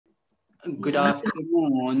Good Yeah.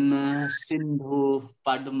 afternoon, Sindhu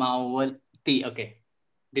Padmawati. Okay.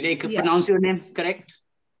 Did I Yeah. pronounce your name correct?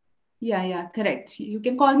 Yeah. Correct. You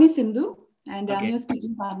can call me Sindhu, and I'm Okay. your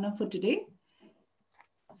speaking partner for today.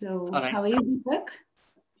 All So, right. how are you, Deepak?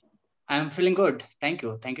 I'm feeling good. Thank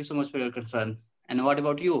you. Thank you so much for your concern. And what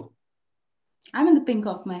about you? I'm in the pink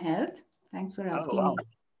of my health. Thanks for Oh, asking wow. me.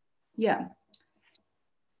 Yeah.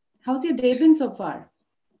 How's your day been so far?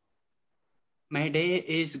 My day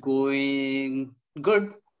is going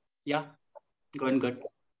good. Yeah, going good.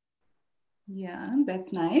 Yeah,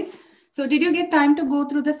 that's nice. So, did you get time to go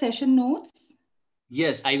through the session notes?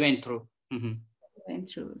 Yes, I went through. Went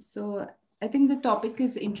through. So, I think the topic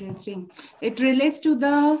is interesting. It relates to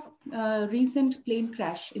the recent plane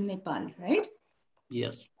crash in Nepal, right?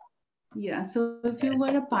 Yes. Yeah, so if you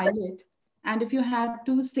were a pilot and if you had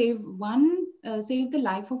to save the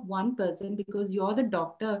life of one person because you're the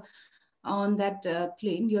doctor on that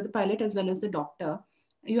plane, you're the pilot as well as the doctor,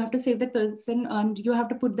 you have to save that person and you have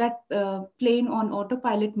to put that plane on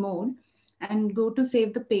autopilot mode and go to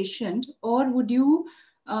save the patient, or would you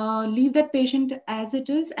leave that patient as it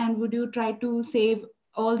is and would you try to save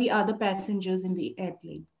all the other passengers in the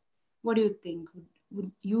airplane? What do you think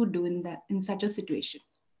would you do in that in such a situation?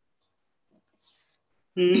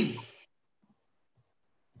 Mm,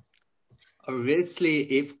 Obviously,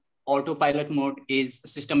 if autopilot mode is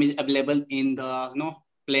system is available in the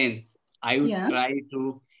plane, I would Yeah. try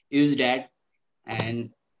to use that,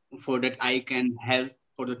 and for that I can help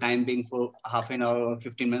for the time being for half an hour or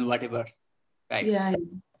 15 minutes, whatever. Right. Yeah,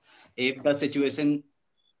 If the situation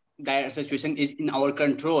is in our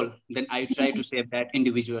control, then I try to save that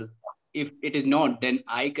individual. If it is not, then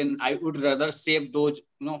I would rather save those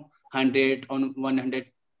 100 on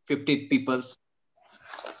 150 people's,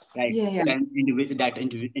 right, yeah. than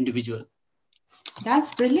individual.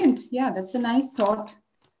 That's brilliant. Yeah, that's a nice thought.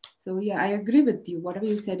 So, yeah, I agree with you. Whatever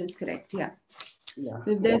you said is correct. Yeah. Yeah.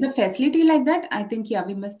 So, if there's a facility like that, I think, yeah,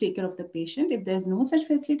 we must take care of the patient. If there's no such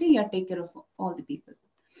facility, yeah, take care of all the people.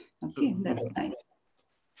 So, Okay, that's nice.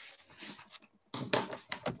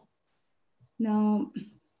 Now,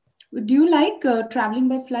 do you like traveling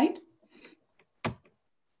by flight?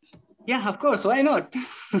 yeah, of course. Why not?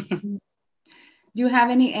 Do you have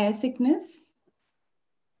any air sickness?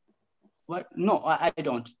 What? No, I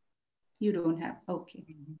don't. You don't have. Okay.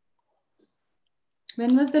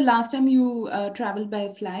 When was the last time you traveled by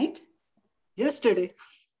flight? Yesterday.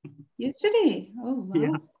 Yesterday. Oh, Yeah.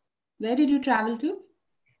 wow. Where did you travel to?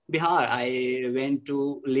 Bihar. I went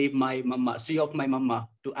to leave my mama, see of my mama.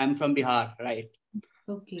 I'm from Bihar, right?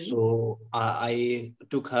 Okay. So I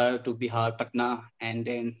took her to Bihar, Patna, and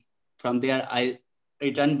then from there I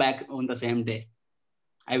returned back on the same day.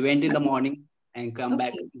 I went in the morning and come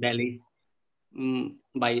back Okay. Delhi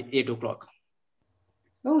by 8 o'clock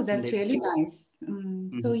Oh, in that's the really nice. So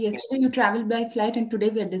Mhm. yesterday you traveled by flight, and today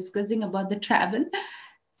we are discussing about the travel.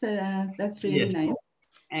 So that's really Yes. nice.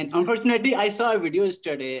 And unfortunately, I saw a video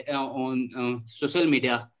yesterday on social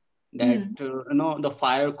media that Hmm. the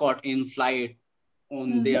fire caught in flight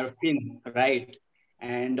on Hmm. their fin, right?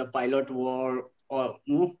 And the pilot were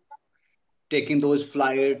taking those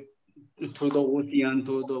flight through the ocean,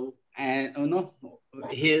 through the and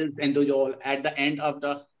hills and those all. At the end of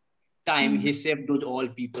the time, Hmm. he saved those all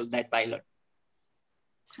people. That pilot.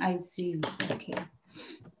 I see. Okay.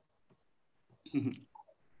 Mhm.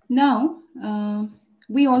 Now,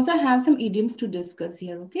 we also have some idioms to discuss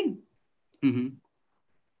here. Okay. Mhm.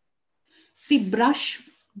 See, brush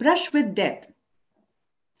with death.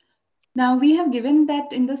 Now we have given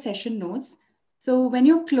that in the session notes. So when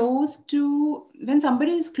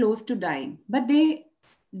somebody is close to dying, but they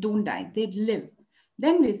don't die, they live,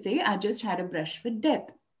 then we say, I just had a brush with death.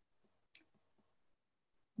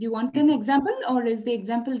 Do you want an Mhm. example or is the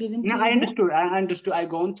example given No, to I you there? understood. I understood. I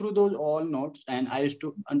gone through those all notes, and I used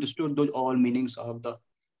to understood those all meanings of the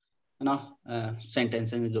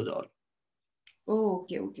sentence and those all. Oh,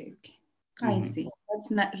 okay. I Mm-hmm. see.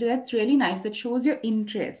 That's really nice. That shows your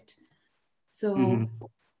interest. So, Mm-hmm.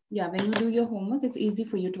 yeah, when you do your homework, it's easy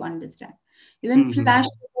for you to understand. Even Mm-hmm. flash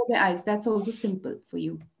before the eyes, that's also simple for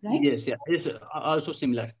you, right? Yes, yeah. It's also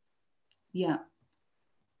similar. Yeah,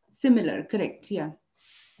 similar, correct. Yeah.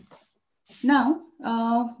 Now,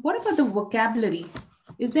 what about the vocabulary?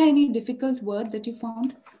 Is there any difficult word that you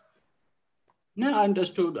found? No, I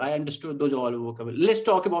understood. I understood those all vocabulary. Let's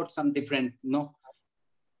talk about some different,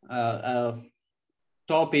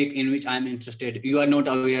 topic in which I'm interested. You are not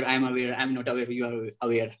aware. I'm aware. I'm not aware. You are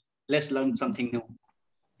aware. Let's learn something new.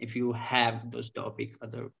 If you have those topic,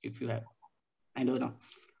 if you have, I don't know.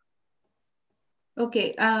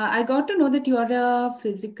 Okay, I got to know that you are a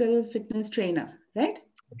physical fitness trainer, right?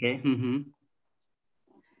 Okay. Mm-hmm.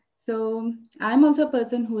 So I'm also a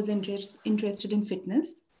person who is interested in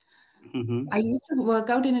fitness. Mm-hmm. I used to work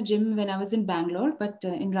out in a gym when I was in Bangalore, but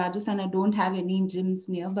in Rajasthan, I don't have any gyms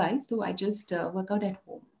nearby. So I just work out at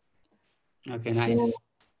home. Okay, So, nice.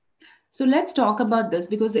 so let's talk about this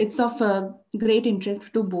because it's of great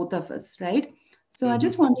interest to both of us, right? So I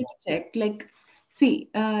just Mm-hmm. wanted to check, like, see,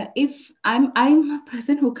 if I'm a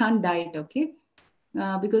person who can't diet, okay,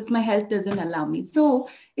 because my health doesn't allow me. So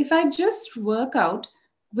if I just work out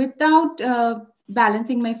without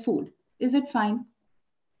balancing my food, is it fine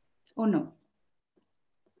or no?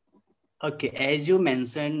 Okay, as you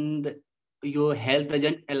mentioned, your health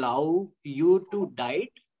doesn't allow you to diet.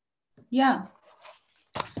 Yeah,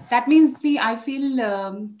 that means, see, I feel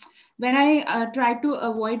when I try to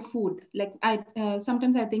avoid food, like I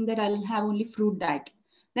sometimes I think that I'll have only fruit diet.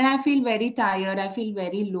 Then I feel very tired. I feel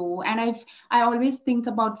very low, and I always think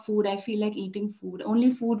about food. I feel like eating food. Only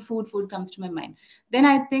food, food, food comes to my mind. Then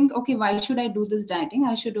I think, okay, why should I do this dieting?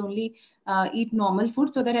 I should only eat normal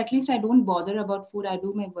food so that at least I don't bother about food. I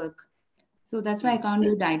do my work. So that's why I can't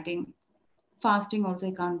do dieting. Fasting also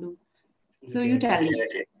I can't do. So Okay, you tell okay.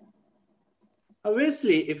 me.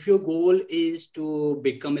 Obviously, if your goal is to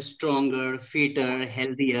become stronger, fitter,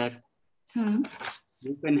 healthier, Hmm.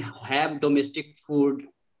 you can have domestic food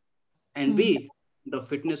and Hmm. be the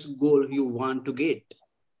fitness goal you want to get,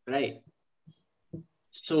 right?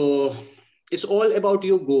 So it's all about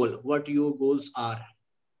your goal, what your goals are.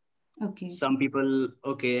 Okay. Some people,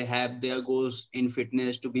 okay, have their goals in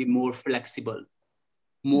fitness to be more flexible,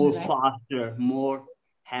 more Right. faster, more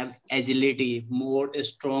have agility, more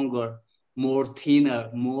stronger, more thinner,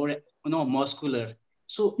 more muscular.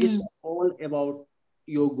 So Hmm. it's all about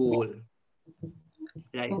your goal,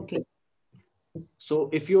 right? Okay. So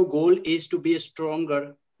if your goal is to be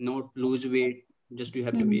stronger, not lose weight, just you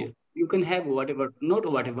have to Hmm. be. You can have whatever, not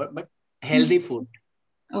whatever, but Hmm. healthy food,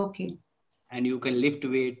 Okay. and you can lift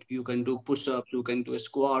weight. You can do push-ups. You can do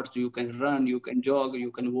squats. You can run. You can jog.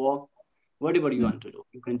 You can walk. Whatever you Hmm. want to do,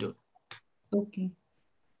 you can do. Okay.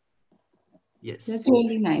 Yes. That's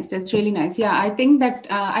really nice. That's really nice. Yeah, I think that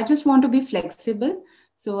I just want to be flexible.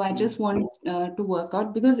 So I just Mhm. want to work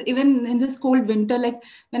out because even in this cold winter, like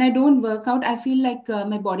when I don't work out, I feel like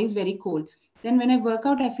my body is very cold. Then when I work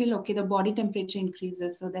out, I feel okay, the body temperature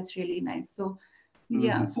increases. So that's really nice. So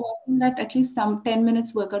yeah, Mhm. so I think that at least some 10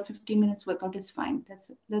 minutes workout, 15 minutes workout is fine.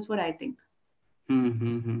 That's what I think.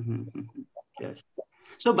 Mhm. Yes.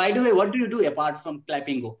 So, by the way, what do you do apart from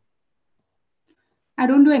Clapingo? I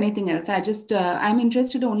don't do anything else. I'm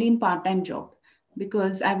interested only in part-time job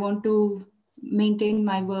because I want to maintain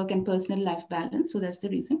my work and personal life balance. So that's the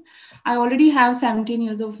reason. I already have 17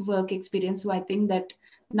 years of work experience, so I think that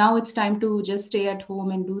now it's time to just stay at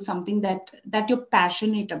home and do something that you're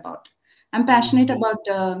passionate about. I'm passionate Mhm.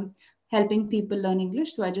 about helping people learn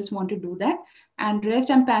English, so I just want to do that. And rest,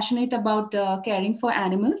 I'm passionate about caring for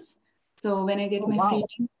animals. So when I get Oh my free wow!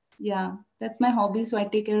 time, yeah, that's my hobby. So I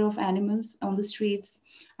take care of animals on the streets.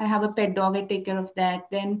 I have a pet dog. I take care of that.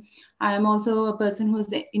 Then I am also a person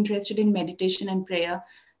who's interested in meditation and prayer.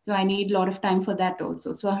 So I need a lot of time for that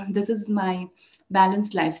also. So this is my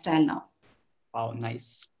balanced lifestyle now. Wow,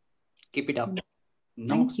 nice. Keep it up.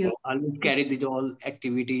 No, Thank you. always carry these all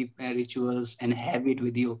activity, rituals, and habit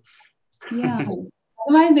with you. Yeah.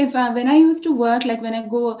 Otherwise, if when I used to work, like when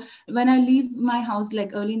I leave my house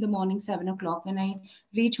like early in the morning, 7 o'clock, when I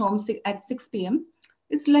reach home at 6 p.m.,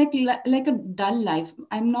 it's like a dull life.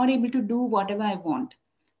 I'm not able to do whatever I want.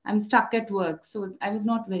 I'm stuck at work, so I was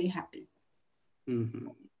not very happy. Mhm.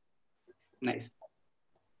 Nice.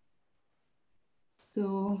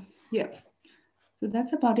 So yeah, so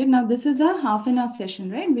that's about it. Now this is a half an hour session,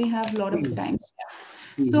 right? We have a lot of Mhm. time.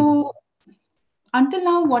 Mhm. So until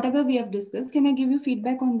now, whatever we have discussed, can I give you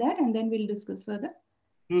feedback on that, and then we'll discuss further?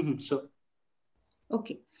 So,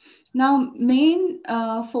 Okay. Now, main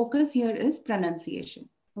focus here is pronunciation.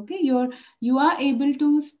 Okay, you are able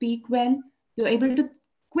to speak well. You're able to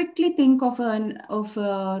quickly think of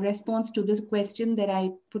a response to this question that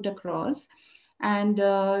I put across, and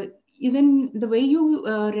even the way you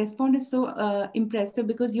respond is so impressive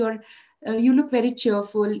because you look very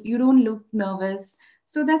cheerful. You don't look nervous.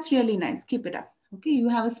 So that's really nice. Keep it up. Okay, you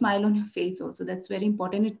have a smile on your face also. That's very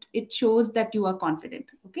important. It shows that you are confident.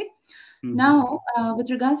 Okay. mhm. Now,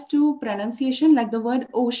 with regards to pronunciation, like the word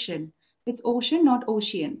ocean, it's ocean, not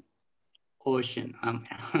ocean. Ocean.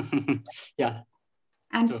 Yeah.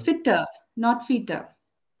 And True. fitter, not feeder.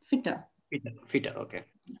 Fitter. Fitter. Fitter. Okay.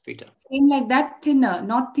 Fitter. Same like that, thinner,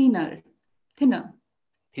 not thinner. Thinner,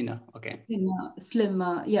 Thinner. Okay. thinner,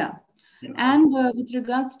 slimmer. Yeah. Yeah. Okay. And with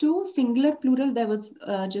regards to singular plural, there was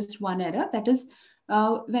just one error. That is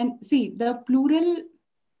When see the plural,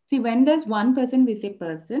 see when there's one person we say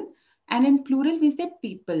person, and in plural we say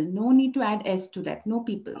people. No need to add s to that. No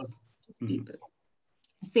Okay. peoples, just Mhm. people.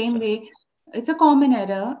 Same Sure. way, it's a common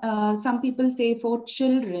error. Some people say for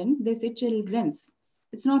children, they say children's.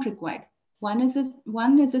 It's not required. One is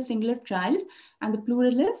a singular child, and the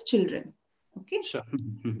plural is children. Okay. Sure.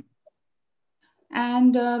 Mhm.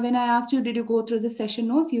 And when I asked you, did you go through the session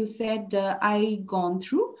notes? You said I gone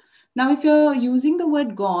through. Now, if you're using the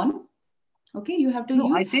word gone, okay, you have to No,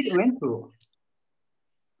 I use said went through.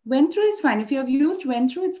 went through is fine. If you have used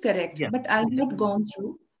went through, it's correct. Yeah. But I Yeah. had gone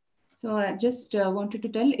through. So I just wanted to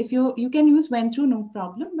tell if you can use went through, no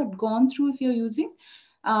problem. But gone through, if you're using,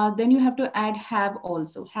 then you have to add have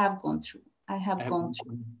also. Have gone through. I I have have gone gone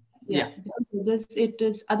through. through. Yeah, Yeah. because this it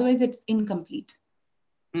is otherwise it's incomplete.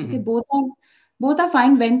 Okay, Hmm. both are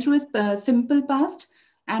fine. Went through is simple past,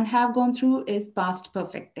 and have gone through is past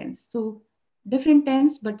perfect tense. So different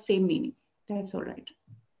tense but same meaning. That's all right.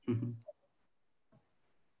 Hmm.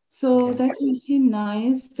 So Okay. that's really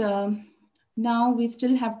nice. Now we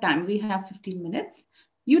still have time. We have 15 minutes.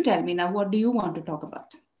 You tell me now, what do you want to talk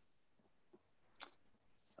about?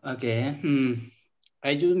 Okay.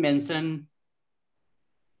 As you mentioned,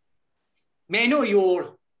 may I know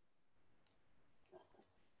your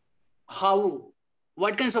how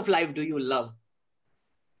what kinds of life do you love?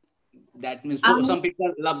 That means for Um, some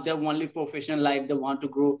people love their only professional life, they want to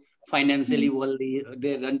grow financially worldly,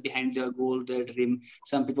 they run behind their goal, their dream.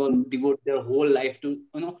 Some people devote their whole life to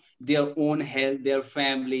their own health, their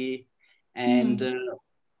family, and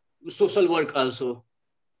hmm, social work also.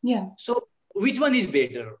 yeah. So which one is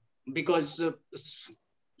better? Because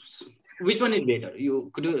which one is better?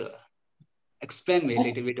 You could you explain me a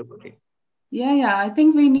little bit about it? Yeah. I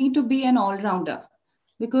think we need to be an all-rounder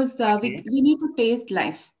because Okay. we need to taste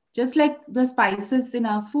life. Just like the spices in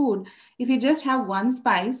our food, if you just have one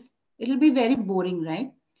spice, it'll be very boring,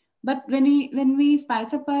 right? But when we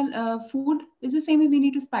spice up our food, it's the same way we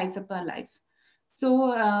need to spice up our life.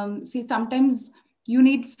 So see, sometimes you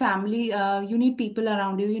need family, you need people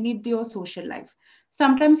around you, you need your social life.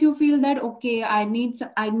 Sometimes you feel that okay, I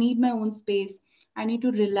need my own space. I need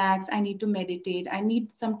to relax. I need to meditate. I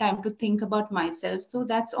need some time to think about myself. So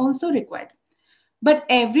that's also required. But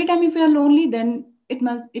every time if we are lonely, then it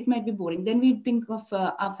might be boring. Then we think of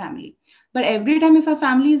our family. But every time if our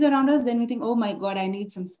family is around us, then we think, oh my God, I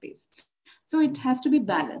need some space. So it has to be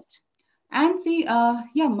balanced. And see,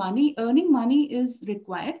 yeah, earning money is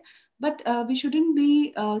required, but we shouldn't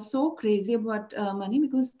be so crazy about money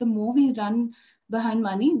because the more we run behind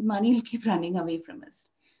money, money will keep running away from us.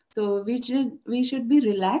 So we should be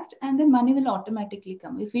relaxed, and then money will automatically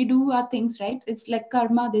come if we do our things right. It's like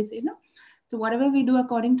karma, they say, no. So whatever we do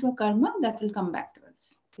according to a karma, that will come back to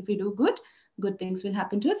us. If we do good, good things will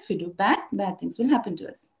happen to us. If we do bad, bad things will happen to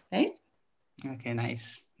us. Right? Okay,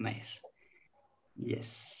 nice, nice.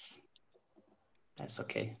 Yes, that's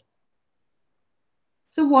okay.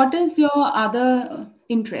 So what is your other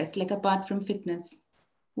interest, like apart from fitness?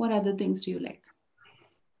 What other things do you like?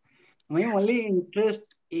 My only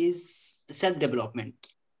interest is self development.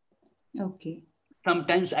 Okay.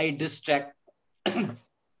 Sometimes I distract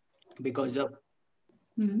because of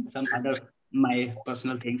Mm-hmm. some other my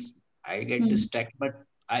personal things. I get distracted, but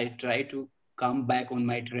I try to come back on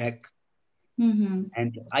my track, Mm-hmm.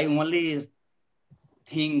 and I only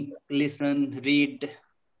think, listen, read,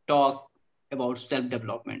 talk about self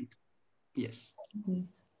development. Yes.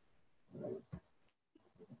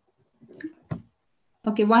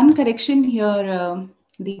 Okay, one correction here,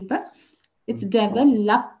 Deepak. It's Mm. development.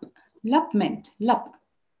 Not lop.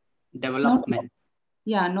 Development.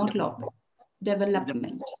 Yeah, not lop. Development.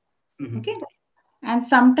 Development. Mhm. Okay. And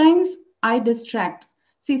sometimes I distract.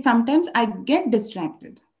 See, sometimes I get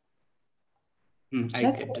distracted. I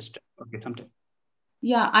That's get distracted. Okay, sometimes.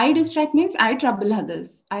 Yeah, I distract means I trouble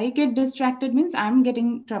others. I get distracted means I'm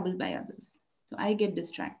getting troubled by others. So I get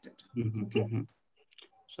distracted. Okay. Mm-hmm.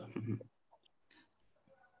 So,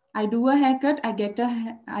 I do a haircut, I get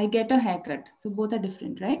a haircut. So both are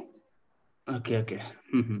different, right? okay, okay.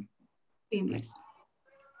 Mm-hmm. Same way. Nice.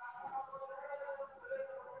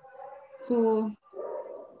 So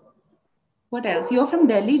what else? You're from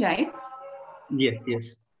Delhi, right? Yes,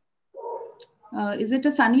 yes. Is it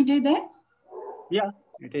a sunny day there? Yeah,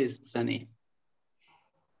 it is sunny.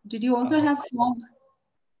 Did you also Uh, have fog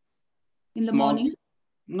in the smog. morning?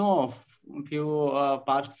 No, few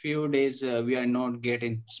past few days we are not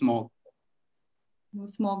getting smog. No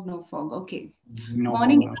smog, no fog. Okay. No fog.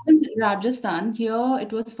 Morning No. in Rajasthan. Here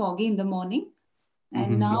it was foggy in the morning,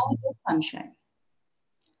 and now Mm-hmm. it's sunshine.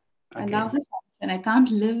 And now Okay. the and I can't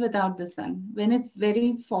live without the sun. When it's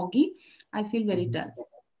very foggy, I feel very Mhm. dull.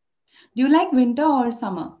 Do you like winter or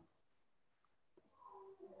summer?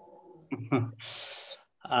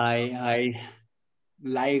 I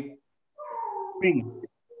like spring.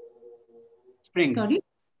 Spring. Sorry?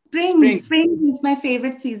 Spring. Spring. Spring is my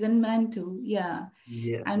favorite season, man, too. Yeah.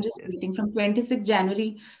 Yes, I'm just yes. waiting from 26th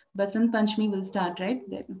January. Basant Panchami will start, right?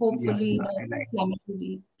 Then Yeah, hopefully yeah, the I like. climate will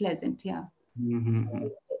be pleasant. Yeah. Mm-hmm.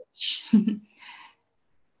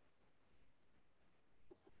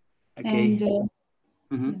 And Okay. yeah.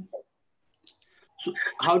 Mm-hmm. So,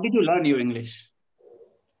 how did you learn your English?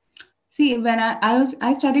 See, when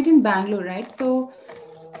I studied in Bangalore, right? So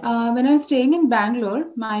when I was staying in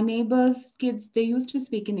Bangalore, my neighbors' kids they used to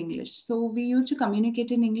speak in English. So we used to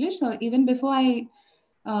communicate in English. So even before I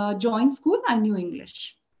joined school, I knew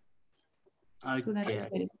English. So that was Okay.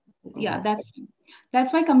 very simple. Yeah, Oh,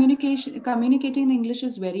 that's why communicating in English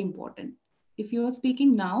is very important. If you are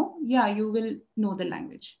speaking now, yeah, you will know the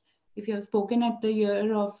language. If you have spoken at the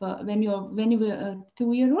year of when you were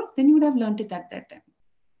 2 year old, then you would have learned it at that time.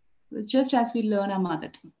 It's just as we learn our mother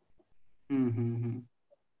tongue. mm-hmm.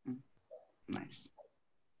 Nice.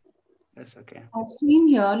 That's okay. I've seen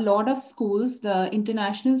here a lot of schools, the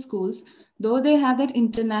international schools, though they have that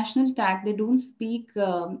international tag, they don't speak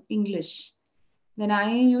English. When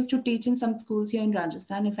I used to teach in some schools here in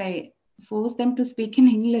Rajasthan, if I force them to speak in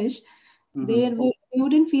English, Mm-hmm. they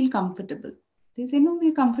wouldn't feel comfortable. They say, no,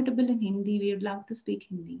 we're comfortable in Hindi. We would love to speak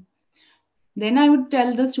Hindi. Then I would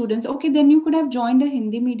tell the students, okay, then you could have joined a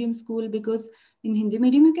Hindi medium school because in Hindi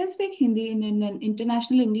medium you can speak Hindi. In an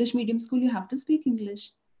international English medium school, you have to speak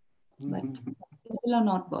English. But Mm-hmm. people are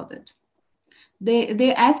not bothered.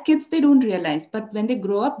 They as kids they don't realize, but when they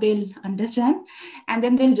grow up they'll understand, and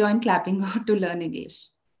then they'll join Clapingo to learn English,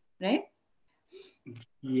 right?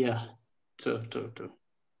 Yeah. True, true, true.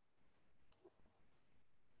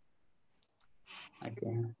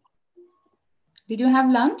 Okay. Did you have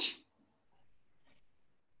lunch?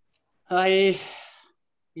 I,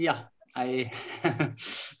 yeah, I,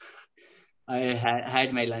 I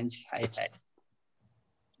had my lunch. I had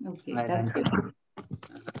Okay, my that's lunch. good.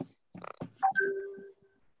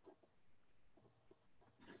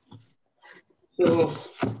 So,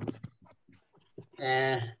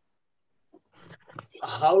 uh,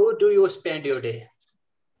 how do you spend your day?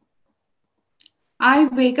 I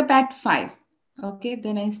wake up at 5. Okay,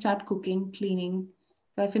 then I start cooking, cleaning.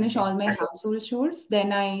 So I finish Okay. all my household chores.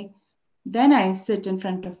 Then I sit in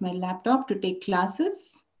front of my laptop to take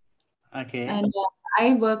classes, Okay. and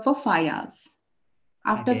I work for 5 hours.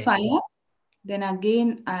 After Okay. 5 hours, then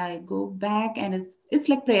again I go back, and it's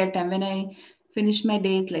like prayer time. When I finish my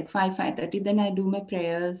day, it's like 5:30. Then I do my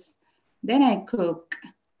prayers. Then I cook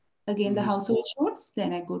again the Mm-hmm. household chores.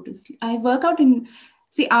 Then I go to sleep. I work out in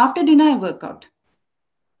see after dinner I work out.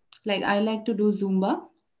 Like I like to do Zumba.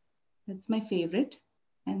 That's my favorite.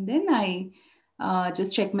 And then I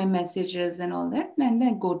just check my messages and all that, and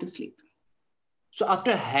then go to sleep. So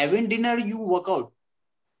after having dinner, you work out.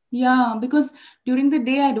 Yeah, because during the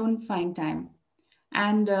day I don't find time.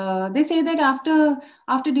 And they say that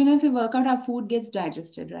after dinner, if we work out, our food gets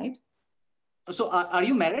digested, right? So are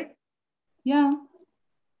you married? Yeah,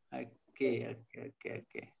 Okay. Okay. Okay.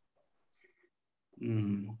 Okay.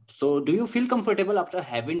 So do you feel comfortable after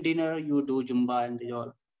having dinner? You do Zumba and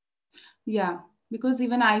all. yeah. Because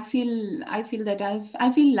even I feel that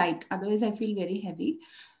I feel light. Otherwise, I feel very heavy.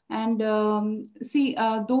 And see,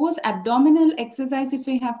 those abdominal exercise, if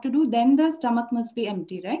we have to do, then the stomach must be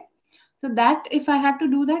empty, right? So that if I had to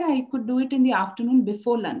do that, I could do it in the afternoon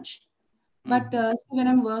before lunch. But Mm-hmm. so when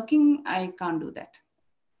I'm working, I can't do that.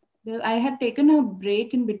 I had taken a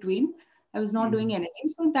break in between. I was not Mm-hmm. doing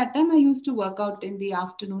anything. So that time I used to work out in the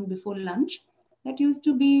afternoon before lunch. That used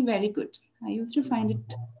to be very good. I used to find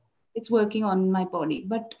it's working on my body,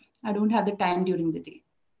 but I don't have the time during the day.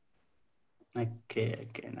 Okay.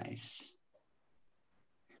 Okay. Nice.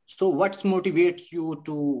 So what motivates you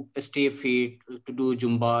to stay fit, to do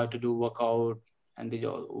Zumba, to do workout, and the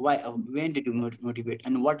all? Why? When did you motivate,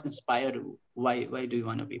 and what inspired you? Why do you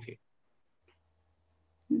want to be fit?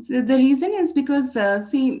 So the reason is because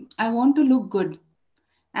see, I want to look good.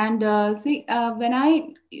 And see,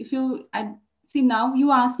 when if you, see now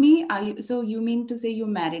you ask me, so you mean to say you're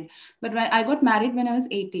married? But when I got married when I was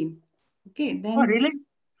 18, okay, Oh, then really?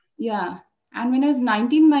 yeah, and when I was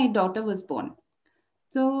 19, my daughter was born.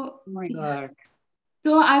 So, Oh my God.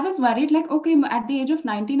 so I was worried, like, okay, at the age of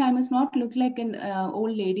 19, I must not look like an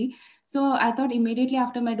old lady. So I thought immediately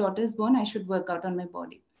after my daughter is born, I should work out on my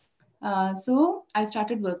body. So I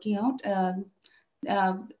started working out.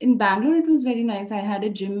 In Bangalore, it was very nice. I had a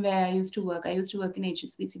gym where I used to work. I used to work in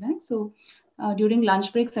HSBC Bank. So During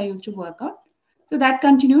lunch breaks, I used to work out. So that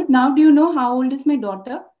continued. Now, do you know how old is my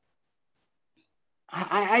daughter?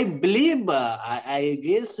 I believe, I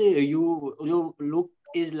guess you look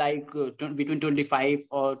is like between 25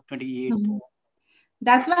 or 28. Mhm.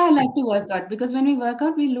 That's why I like to work out because when we work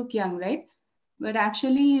out, we look young, right? But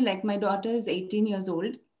actually, like my daughter is 18 years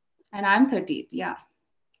old and I'm 38. Yeah.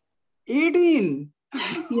 18.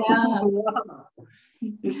 Yeah. Wow.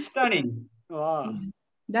 It's stunning. Wow. Yeah.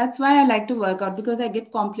 That's why I like to work out because I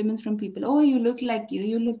get compliments from people. Oh, you look like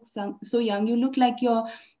you look so young. You look like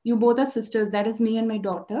you both are sisters. That is me and my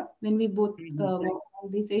daughter. When we both Mhm. work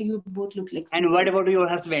out, they say you both look like And what sisters. about your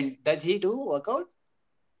husband? Does he do workout?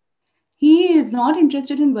 He is not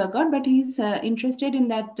interested in workout, but he's interested in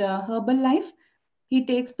that herbal life. He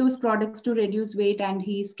takes those products to reduce weight and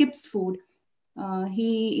he skips food.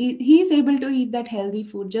 He's able to eat that healthy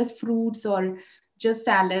food, just fruits or just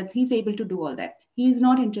salads. He's able to do all that. He's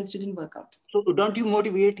not interested in workout. So don't you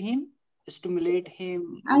motivate him, stimulate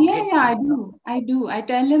him, Yeah, get yeah, I do. I do. I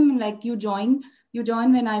tell him like you join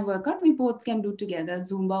when I work out. We both can do together,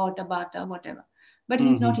 Zumba or Tabata, whatever. But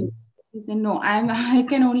he's not Mm-hmm. interested. He said, no, I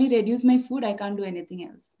can only reduce my food. I can't do anything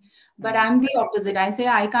else. But I'm the opposite. I say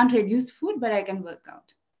I can't reduce food, but I can work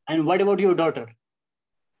out. And what about your daughter?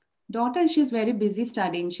 Daughter, she's very busy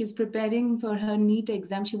studying. She's preparing for her NEET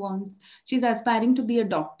exam. She's aspiring to be a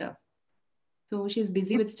doctor. So she's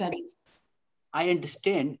busy with studies. I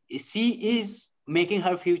understand she is making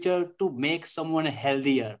her future to make someone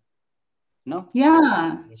healthier, no?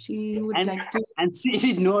 Yeah, she would And like to. and she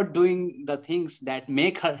is not doing the things that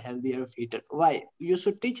make her healthier, fitter. Why? You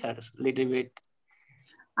should teach her a little bit,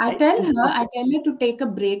 right? I tell her to take a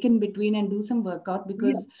break in between and do some workout Yeah,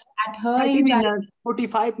 because at her 30 age, minutes,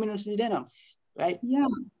 45 minutes is enough, right? yeah,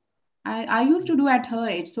 I used to do at her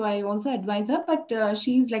age. So I also advise her, but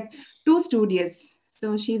she's like too studious.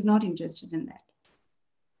 So she's not interested in that.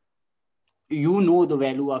 You know the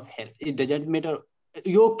value of health. It doesn't matter.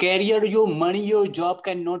 Your career, your money, your job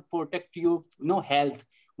cannot protect your no health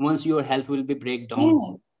once your health will be breakdown.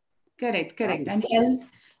 Yes, correct, correct. Right. And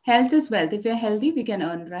health is wealth. If you're healthy, we can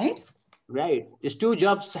earn, right? Right. Steve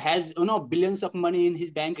Jobs has billions of money in his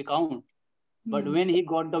bank account, but Hmm. when he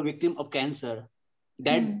got the victim of cancer,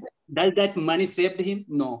 that Hmm. does that money saved him?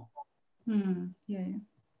 No. Hmm. Yeah, yeah.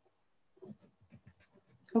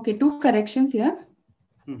 Okay, two corrections here.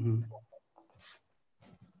 Mm-hmm.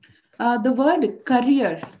 The word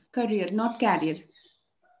career, not carrier,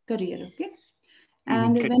 career, okay?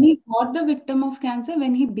 And Mm-hmm. when he got the victim of cancer,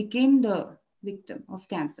 when he became the victim of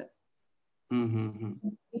cancer, Mm-hmm.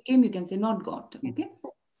 became, you can say, not got, okay?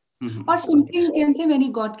 Mm-hmm. Or simply you can say when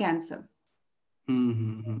he got cancer.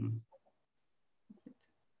 Mm-hmm.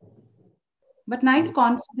 But nice Yes.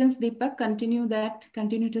 confidence, Deepak. Continue that.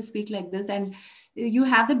 Continue to speak like this, and you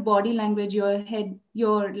have that body language. Your head,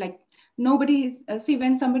 your like nobody. See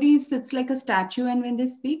when somebody sits like a statue, and when they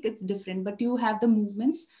speak, it's different. But you have the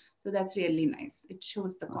movements, so that's really nice. It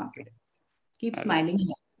shows the Okay. confidence. Keep Okay. smiling.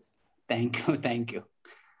 Thank you. Thank you.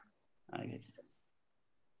 Okay.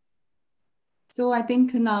 So I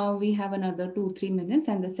think now we have another 2-3 minutes,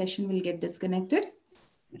 and the session will get disconnected.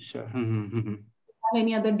 Sure. Mm-hmm. Have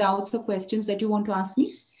any other doubts or questions that you want to ask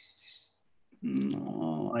me?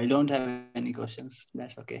 No, I don't have any questions.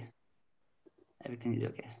 That's okay. Everything is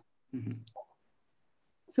okay. Mm-hmm.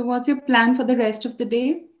 So what's your plan for the rest of the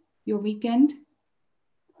day? Your weekend?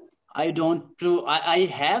 I don't do. I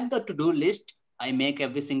have the to do list. I make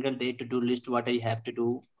every single day to do list what I have to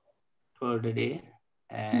do for the day,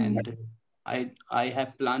 Hmm. and I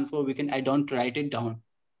have planned for weekend. I don't write it down.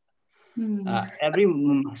 Hmm. Every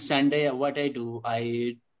Sunday, what I do,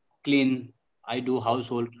 I clean. I do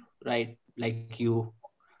household, right? Like you,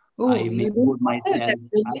 I Oh, make you food do yourself. myself. That's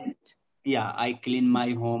brilliant. Yeah, I clean my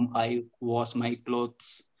home. I wash my clothes,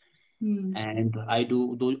 Hmm. and I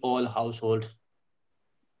do all household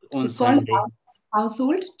on It's called Sunday.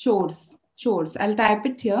 household chores. Chores. I'll type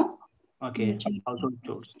it here in the Okay, chat. household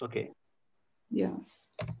chores. Okay. Yeah.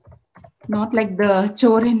 Not like the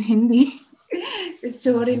chore in Hindi. It's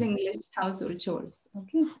chore in Mhm. English. Household chores.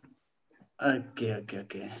 Okay. Okay, okay,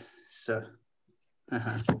 okay. Sure.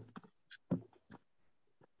 Uh-huh.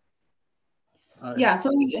 All right. Yeah.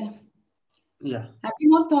 So Yeah. have you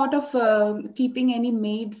not thought of keeping any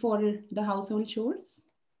maid for the household chores?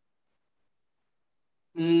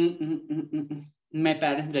 My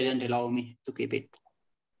parents doesn't allow me to keep it.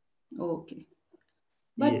 Okay.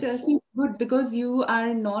 But Yes. see, it's good because you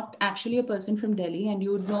are not actually a person from Delhi and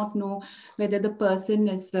you would not know whether the person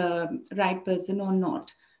is the right person or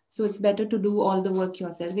not. So it's better to do all the work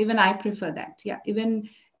yourself. Even I prefer that. Yeah. Even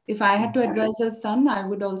If I had to advise a son, I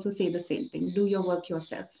would also say the same thing. Do your work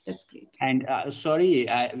yourself. That's great. And sorry,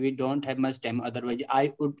 we don't have much time. Otherwise,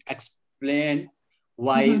 I would explain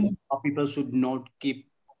why Mhm. people should not keep,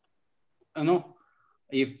 you know,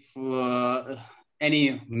 if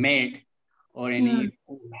any maid or Mm. any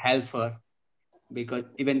helper, because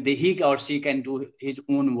even he or she can do his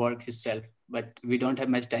own work himself. But we don't have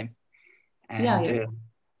much time. Yeah, And yeah.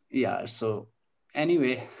 yeah, so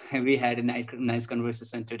anyway, we had a nice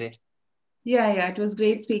conversation today. Yeah, yeah. It was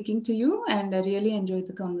great speaking to you, and I really enjoyed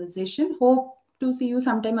the conversation. Hope to see you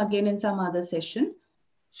sometime again in some other session,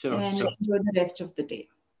 Sure, and sure. enjoy the rest of the day.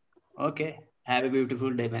 Okay. Have a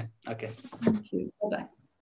beautiful day, man. Okay. Thank you. Bye bye.